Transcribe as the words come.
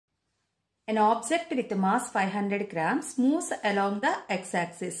An object with mass 500 grams moves along the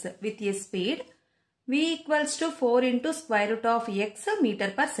x-axis with a speed v equals to 4 into square root of x meter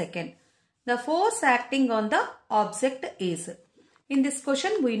per second. The force acting on the object is. In this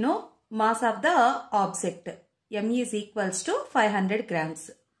question we know mass of the object m is equals to 500 grams.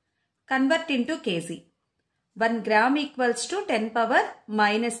 Convert into kg. 1 gram equals to 10 power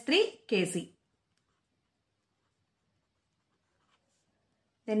minus 3 kg.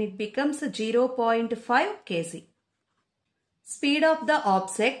 Then it becomes 0.5 kg. Speed of the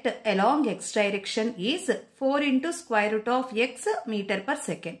object along x direction is 4 into square root of x meter per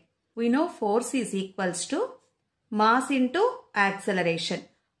second. We know force is equals to mass into acceleration.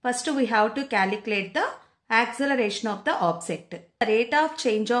 First we have to calculate the acceleration of the object. The rate of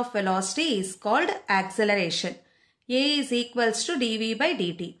change of velocity is called acceleration. A is equals to dv by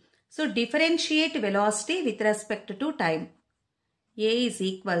dt. So differentiate velocity with respect to time. A is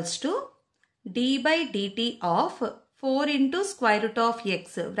equals to d by dt of 4 into square root of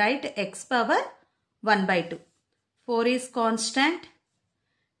x. Write x power 1 by 2. 4 is constant.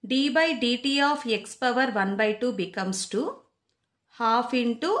 D by dt of x power 1 by 2 becomes to half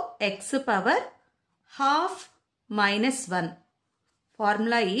into x power half minus 1.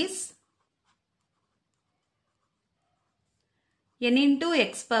 Formula is n into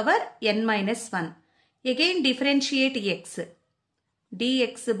x power n minus 1. Again differentiate x.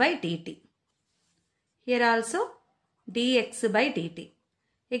 Dx by dt. Here also dx by dt.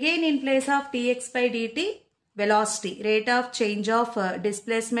 Again in place of dx by dt, velocity, rate of change of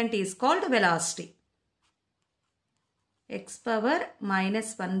displacement is called velocity. X power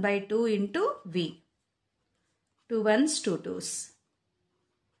minus 1 by 2 into v. 2 ones 2 twos.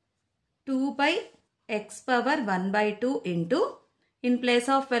 2 by x power 1 by 2 into, in place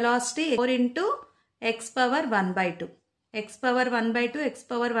of velocity 4 into x power 1 by 2. X power 1 by 2, x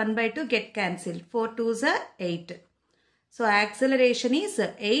power 1 by 2 get cancelled. 4 2s are 8. So acceleration is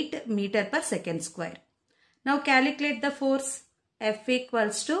 8 meter per second square. Now calculate the force. F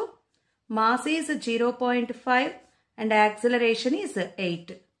equals to mass is 0.5 and acceleration is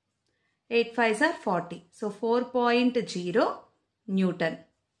 8. 8 5s are 40. So 4.0 Newton.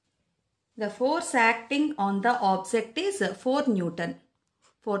 The force acting on the object is 4 Newton.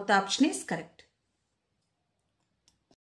 Fourth option is correct.